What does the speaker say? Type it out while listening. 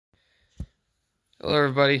Hello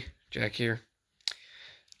everybody, Jack here.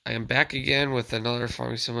 I am back again with another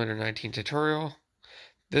Farming Simulator 19 tutorial.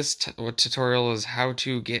 This tutorial is how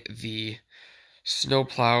to get the snow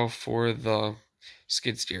plow for the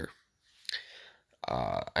skid steer.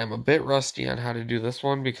 I'm a bit rusty on how to do this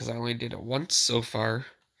one because I only did it once so far.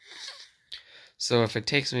 So if it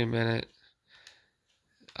takes me a minute,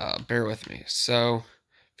 bear with me. So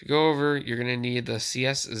if you go over, you're going to need the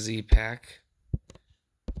CSZ pack.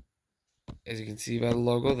 As you can see by the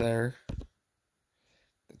logo there.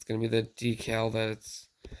 It's going to be the decal that it's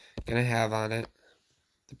going to have on it.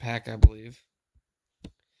 The pack, I believe.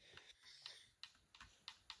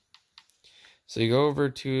 So you go over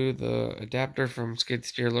to the adapter from skid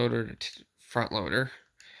steer loader to front loader.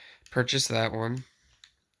 Purchase that one.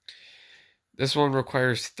 This one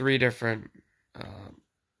requires 3 different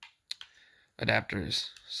adapters.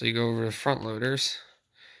 So you go over to front loaders.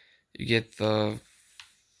 You get the,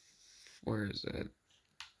 where is it?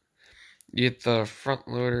 You get the front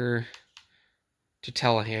loader to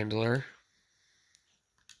telehandler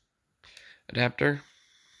adapter.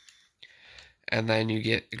 And then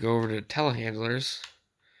you go over to telehandlers.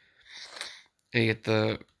 And you get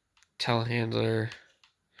the telehandler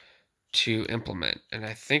to implement. And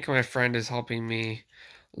I think my friend is helping me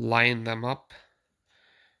line them up,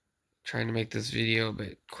 trying to make this video a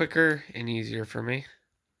bit quicker and easier for me.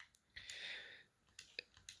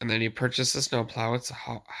 And then you purchase the snow plow. It's a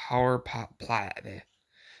Hauer plow.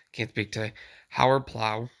 Can't speak today. Hauer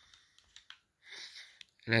plow.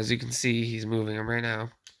 And as you can see, he's moving them right now.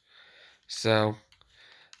 So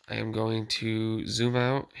I am going to zoom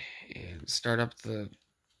out and start up the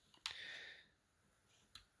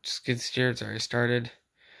skid steer. It's already started.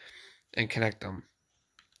 And connect them.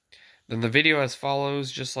 Then the video as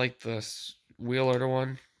follows, just like the wheel loader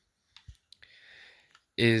one,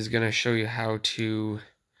 is going to show you how to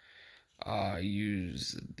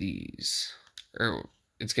use these. Or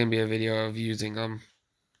it's going to be a video of using them.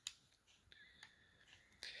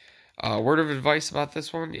 Word of advice about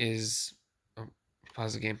this one is... Oh,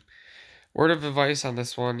 pause the game. Word of advice on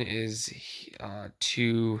this one is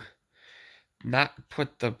to not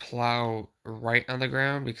put the plow right on the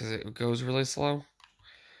ground because it goes really slow.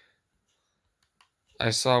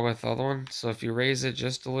 I saw with the other one, so if you raise it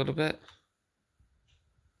just a little bit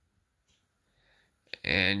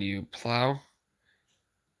and you plow,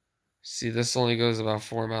 see, this only goes about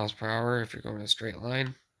 4 miles per hour if you're going in a straight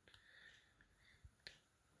line.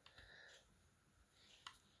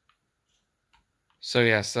 So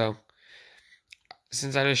yeah, so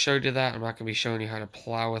since I just showed you that, I'm not going to be showing you how to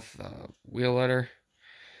plow with the wheel loader.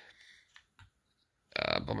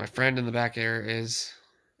 But my friend in the back there is,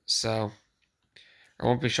 so I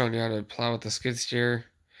won't be showing you how to plow with the skid steer.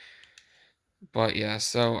 But yeah,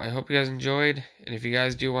 so I hope you guys enjoyed. And if you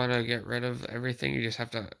guys do want to get rid of everything, you just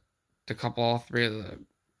have to decouple all 3 of the,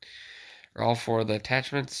 or all 4 of the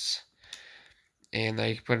attachments. And then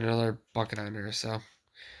you can put another bucket on there, so.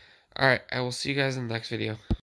 Alright, I will see you guys in the next video.